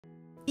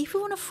If you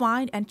want to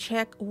find and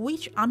check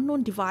which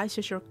unknown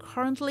devices are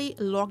currently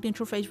logged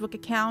into your Facebook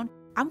account,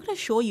 I'm going to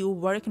show you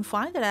where you can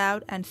find that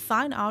out and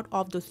sign out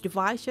of those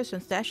devices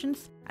and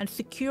sessions and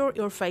secure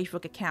your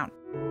Facebook account.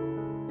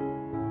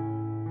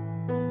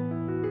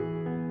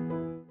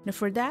 Now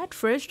for that,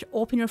 first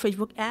open your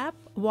Facebook app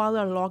while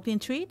you're logged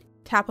into it.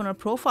 Tap on your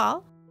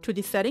profile to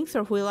the settings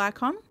or wheel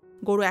icon.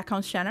 Go to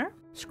Account Center,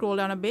 scroll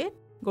down a bit,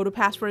 go to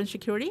Password and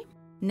Security.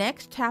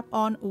 Next, tap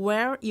on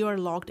where you are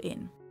logged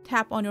in.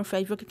 Tap on your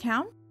Facebook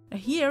account.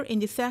 Here in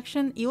this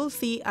section, you will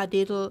see a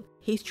detailed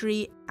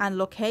history and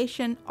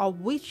location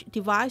of which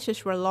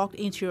devices were logged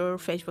into your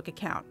Facebook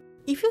account.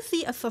 If you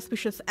see a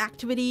suspicious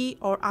activity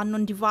or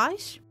unknown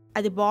device,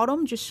 at the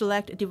bottom just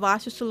select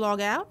Devices to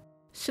log out,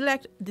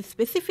 select the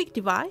specific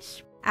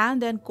device,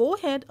 and then go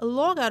ahead and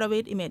log out of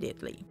it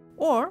immediately.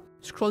 Or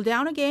scroll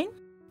down again,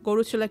 go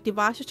to Select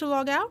Devices to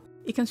log out.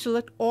 You can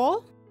select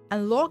all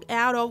and log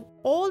out of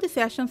all the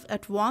sessions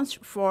at once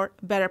for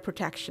better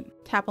protection.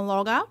 Tap on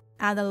Log Out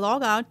and then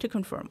log out to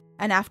confirm.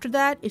 And after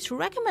that, it's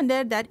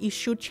recommended that you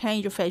should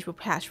change your Facebook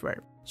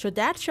password. So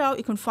that's how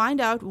you can find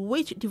out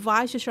which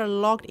devices are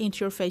logged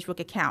into your Facebook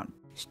account.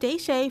 Stay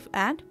safe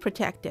and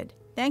protected.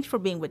 Thanks for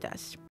being with us.